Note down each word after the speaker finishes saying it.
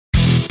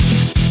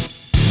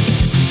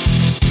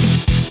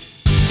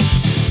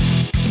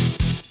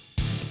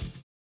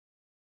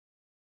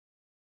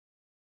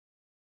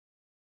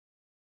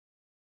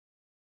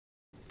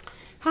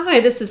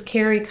Hi, this is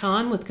Carrie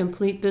Kahn with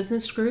Complete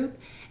Business Group,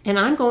 and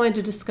I'm going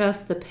to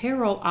discuss the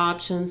payroll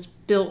options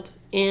built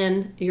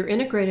in your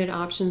integrated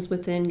options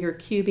within your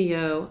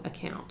QBO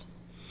account.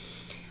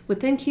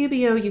 Within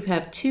QBO, you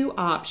have two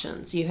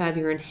options. You have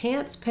your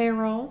enhanced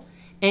payroll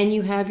and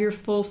you have your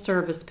full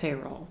service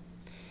payroll.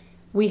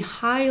 We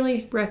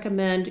highly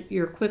recommend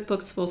your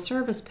QuickBooks full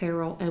service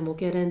payroll, and we'll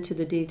get into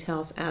the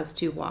details as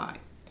to why.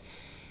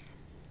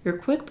 Your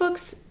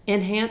QuickBooks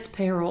Enhanced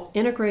Payroll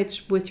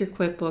integrates with your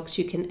QuickBooks.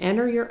 You can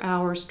enter your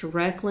hours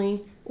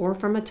directly or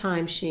from a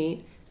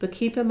timesheet, but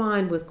keep in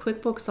mind with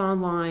QuickBooks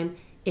Online,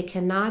 it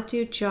cannot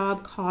do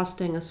job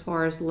costing as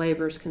far as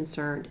labor is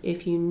concerned.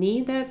 If you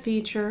need that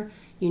feature,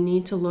 you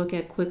need to look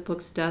at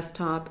QuickBooks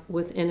Desktop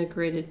with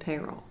integrated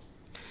payroll.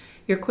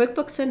 Your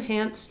QuickBooks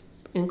Enhanced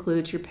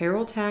includes your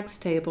payroll tax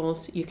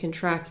tables. You can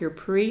track your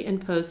pre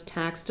and post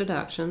tax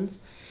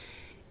deductions.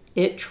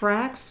 It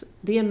tracks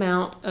the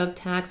amount of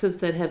taxes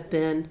that have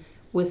been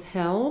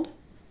withheld,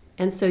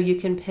 and so you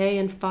can pay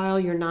and file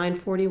your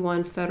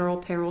 941 federal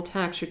payroll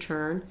tax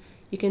return.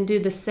 You can do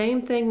the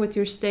same thing with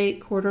your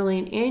state quarterly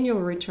and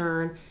annual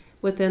return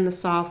within the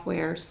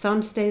software.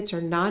 Some states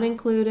are not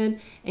included,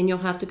 and you'll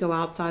have to go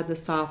outside the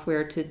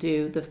software to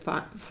do the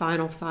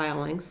final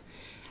filings.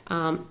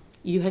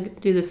 You can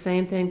do the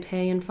same thing,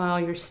 pay and file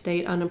your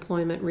state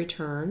unemployment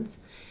returns,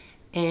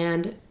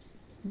 and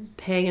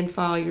pay and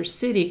file your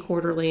city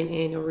quarterly and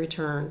annual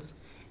returns.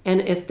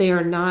 And if they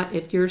are not,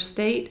 if your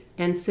state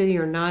and city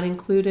are not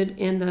included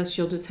in this,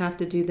 you'll just have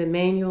to do them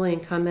manually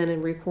and come in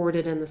and record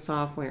it in the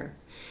software.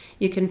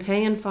 You can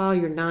pay and file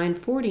your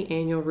 940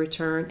 annual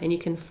return, and you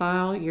can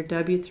file your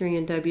W3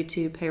 and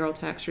W2 payroll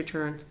tax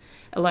returns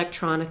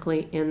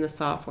electronically in the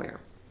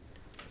software.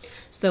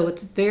 So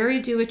it's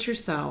very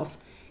do-it-yourself.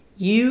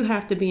 You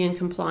have to be in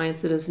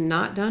compliance. It is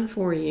not done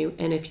for you,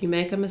 and if you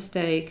make a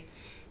mistake,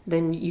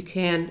 then you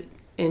can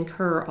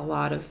incur a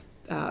lot of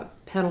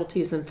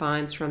penalties and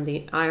fines from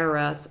the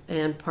IRS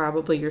and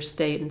probably your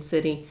state and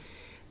city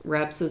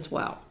reps as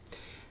well.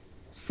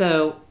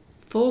 So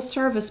full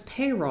service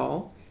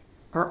payroll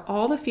are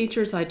all the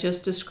features I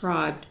just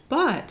described,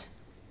 but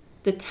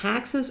the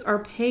taxes are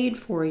paid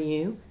for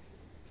you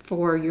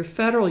for your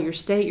federal, your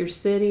state, your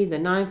city, the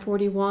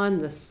 941,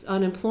 the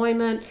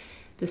unemployment,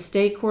 the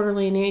state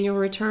quarterly and annual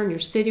return, your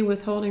city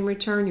withholding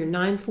return, your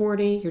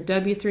 940, your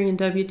W3 and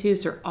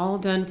W2s are all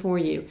done for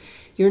you.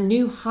 Your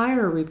new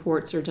hire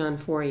reports are done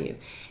for you.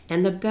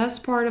 And the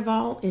best part of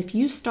all, if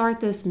you start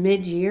this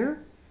mid-year,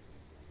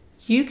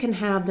 you can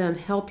have them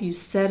help you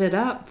set it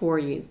up for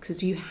you,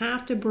 because you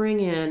have to bring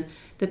in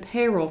the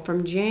payroll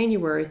from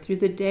January through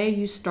the day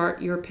you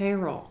start your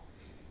payroll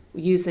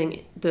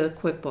using the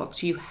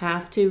QuickBooks. You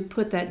have to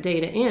put that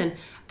data in.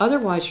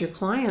 Otherwise, your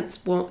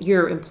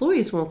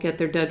employees won't get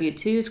their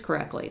W-2s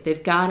correctly.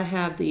 They've got to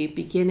have the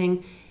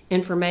beginning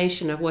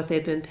information of what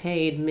they've been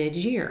paid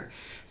mid-year.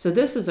 So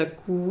this is a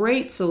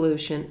great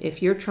solution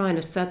if you're trying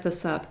to set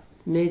this up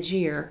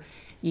mid-year.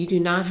 You do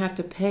not have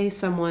to pay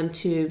someone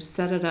to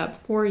set it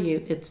up for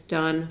you. It's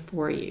done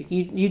for you.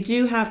 You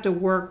do have to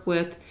work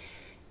with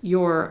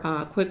your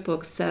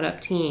QuickBooks setup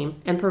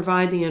team and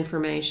provide the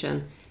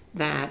information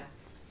that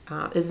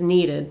is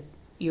needed.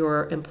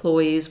 Your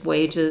employees'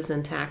 wages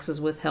and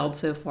taxes withheld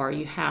so far,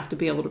 you have to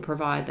be able to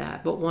provide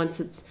that. But once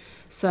it's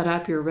set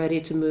up, you're ready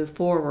to move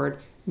forward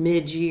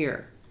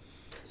mid-year.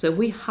 So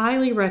we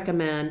highly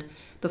recommend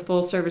the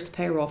full service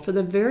payroll. For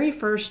the very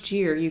first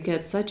year, you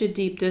get such a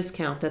deep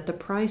discount that the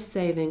price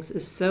savings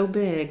is so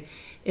big,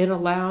 it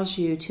allows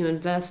you to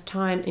invest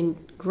time in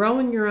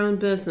growing your own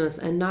business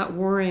and not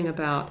worrying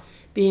about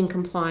being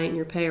compliant in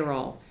your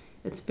payroll.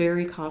 It's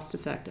very cost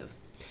effective.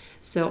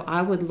 So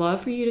I would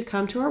love for you to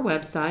come to our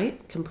website,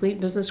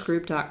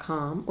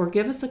 completebusinessgroup.com, or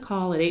give us a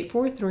call at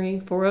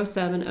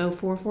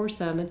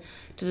 843-407-0447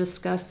 to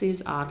discuss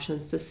these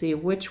options to see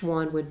which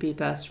one would be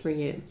best for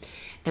you.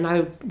 And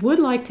I would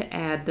like to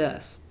add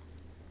this.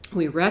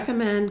 We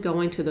recommend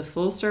going to the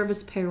full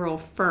service payroll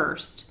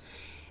first.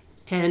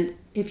 And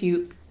if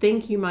you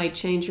think you might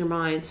change your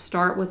mind,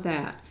 start with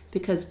that.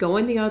 Because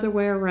going the other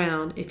way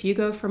around, if you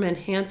go from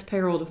enhanced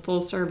payroll to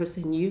full service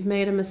and you've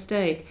made a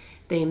mistake,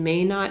 they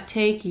may not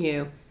take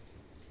you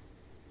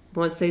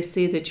once they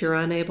see that you're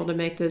unable to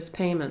make those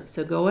payments.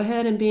 So go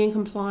ahead and be in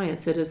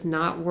compliance. It is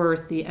not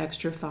worth the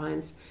extra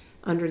fines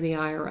under the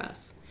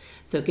IRS.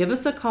 So give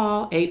us a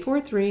call,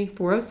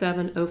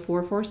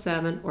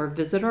 843-407-0447, or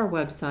visit our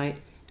website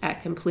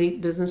at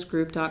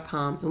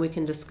completebusinessgroup.com, and we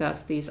can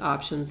discuss these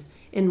options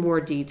in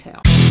more detail.